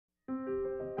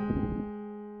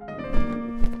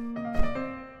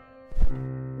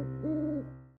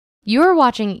You are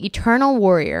watching Eternal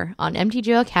Warrior on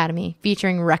MTGO Academy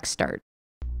featuring RexDart.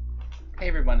 Hey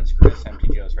everyone, it's Chris,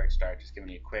 MTGO's RexDart, just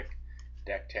giving you a quick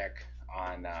deck tech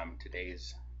on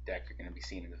today's deck you're going to be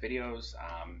seeing in the videos.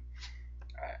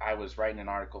 I was writing an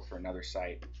article for another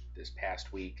site this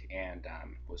past week and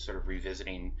was sort of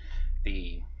revisiting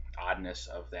the oddness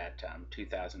of that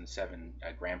 2007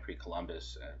 Grand Prix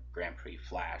Columbus, Grand Prix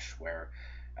Flash, where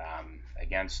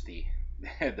against the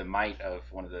the might of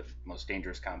one of the most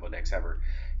dangerous combo decks ever,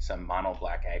 some mono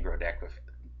black aggro deck with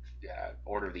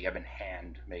Order of the Ebon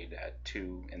Hand made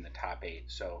 2 in the top 8.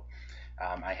 So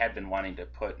I had been wanting to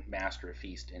put Master of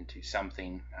Feast into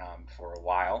something for a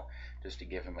while, just to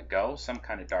give him a go. Some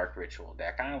kind of Dark Ritual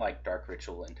deck. I like Dark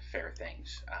Ritual into Fair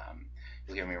Things.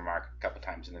 You'll hear me remark a couple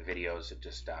times in the videos. It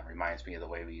just reminds me of the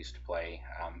way we used to play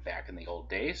back in the old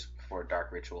days, before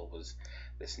Dark Ritual was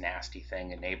this nasty thing,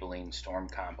 enabling storm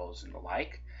combos and the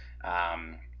like.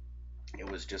 It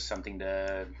was just something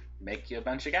to make you a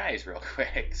bunch of guys real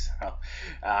quick. So,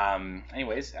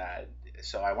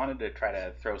 so I wanted to try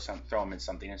to throw them in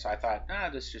something, and so I thought,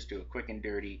 let's just do a quick and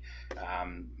dirty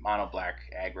mono black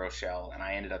aggro shell, and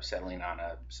I ended up settling on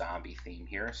a zombie theme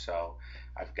here. So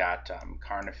I've got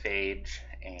Carnophage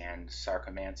and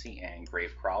Sarcomancy and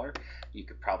Gravecrawler. You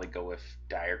could probably go with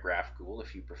Diregraph Ghoul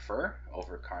if you prefer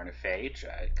over Carnophage.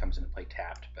 It comes into play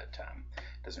tapped, but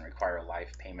doesn't require a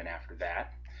life payment after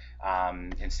that.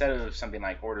 Instead of something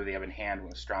like Order of the Ebon Hand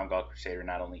with Stromgall Crusader,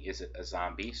 not only is it a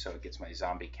zombie, so it gets my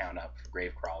zombie count up for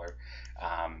Gravecrawler,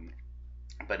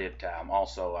 but it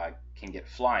also can get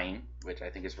flying, which I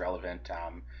think is relevant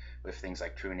with things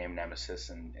like True Name Nemesis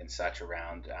and such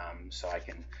around, so I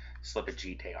can slip a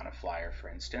GT on a flyer, for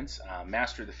instance.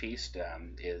 Master of the Feast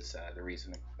is the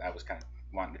reason I was kind of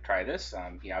wanting to try this.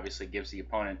 He obviously gives the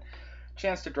opponent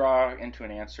chance to draw into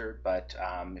an answer, but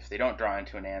if they don't draw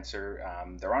into an answer,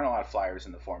 there aren't a lot of flyers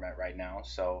in the format right now,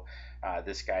 so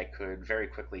this guy could very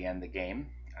quickly end the game.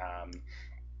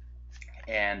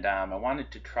 And I wanted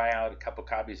to try out a couple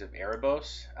copies of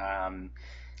Erebos.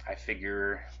 I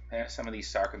figure some of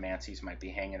these Sarcomancies might be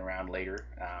hanging around later,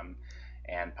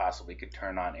 and possibly could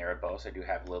turn on Erebos. I do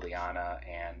have Liliana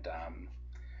and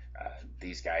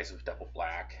these guys with double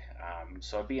black,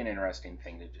 so it'd be an interesting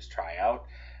thing to just try out.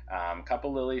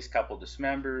 Couple Lilies, couple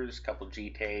Dismembers, couple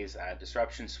GTAs,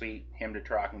 Disruption Suite, Hymn to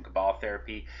Turok, and Cabal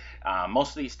Therapy.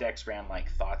 Most of these decks ran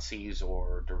like Thoughtseize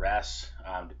or Duress,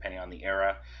 depending on the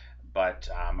era, but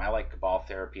I like Cabal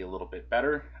Therapy a little bit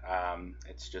better. I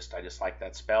just like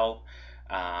that spell.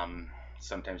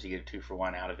 Sometimes you get a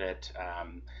 2-for-1 out of it.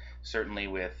 Certainly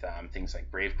with things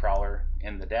like Gravecrawler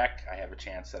in the deck, I have a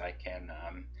chance that I can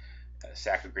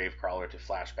sack a Gravecrawler to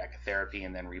flashback a therapy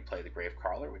and then replay the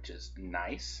Gravecrawler, which is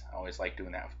nice. I always like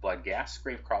doing that with Bloodghast.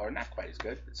 Gravecrawler, not quite as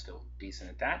good, but still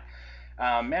decent at that.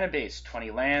 Mana base,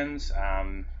 20 lands,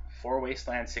 4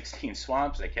 wastelands, 16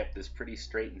 swamps. I kept this pretty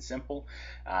straight and simple.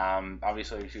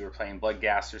 Obviously, if you were playing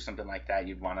Bloodghast or something like that,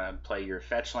 you'd want to play your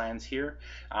fetch lands here.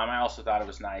 I also thought it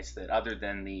was nice that other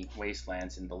than the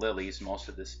wastelands and the lilies, most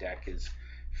of this deck is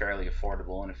fairly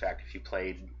affordable. And in fact, if you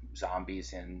played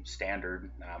zombies in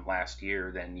standard last year,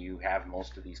 then you have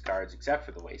most of these cards except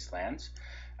for the wastelands,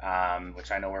 which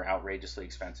I know are outrageously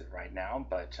expensive right now,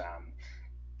 but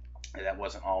that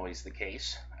wasn't always the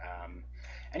case.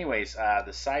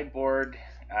 The sideboard,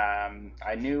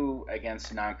 I knew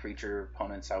against non-creature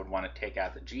opponents I would want to take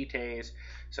out the GTAs,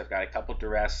 so I've got a couple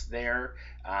Duress there.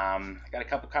 I got a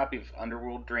couple copies of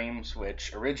Underworld Dreams,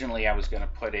 which originally I was going to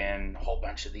put in a whole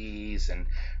bunch of these and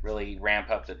really ramp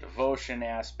up the devotion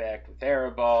aspect with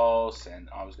Erebos, and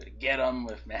I was going to get them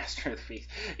with Master of the Feast.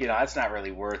 That's not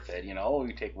really worth it.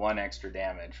 You take 1 extra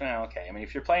damage. Well, okay. I mean,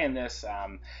 if you're playing this,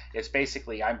 it's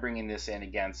basically I'm bringing this in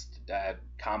against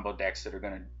combo decks that are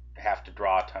going to have to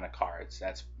draw a ton of cards.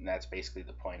 That's basically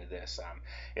the point of this.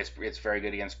 It's very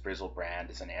good against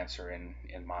Brizzlebrand as an answer in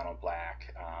mono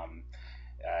black,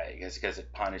 because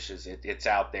it punishes it. It's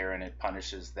out there and it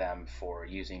punishes them for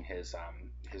using his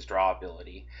draw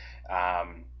ability.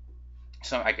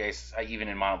 So I guess even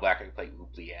in mono black I could play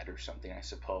Oubliette or something, I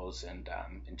suppose, and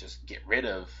just get rid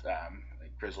of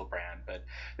Grizzlebrand. But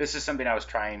this is something I was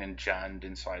trying in Jund,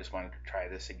 and so I just wanted to try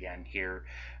this again here.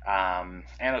 And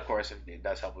of course it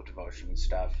does help with devotion and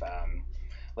stuff.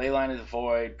 Leyline of the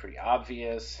Void, pretty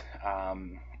obvious.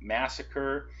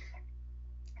 Massacre.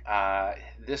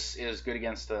 This is good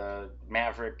against the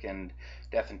Maverick and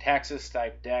Death and Taxes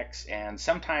type decks, and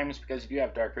sometimes, because if you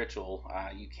have Dark Ritual,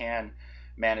 you can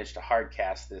manage to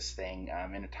hardcast this thing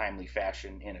in a timely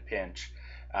fashion in a pinch.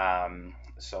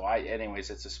 Anyways,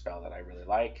 it's a spell that I really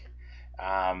like.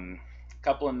 A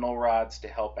couple of Null Rods to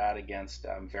help out against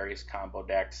various combo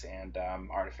decks and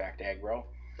artifact aggro.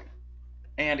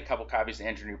 and a couple copies of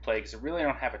Enter New Play, because I really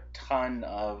don't have a ton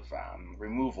of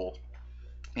removal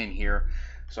in here.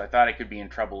 So I thought I could be in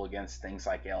trouble against things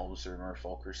like elves or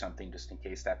merfolk or something, just in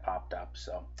case that popped up.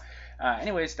 So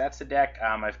anyways, that's the deck.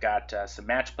 I've got some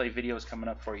match play videos coming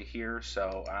up for you here,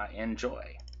 so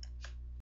enjoy.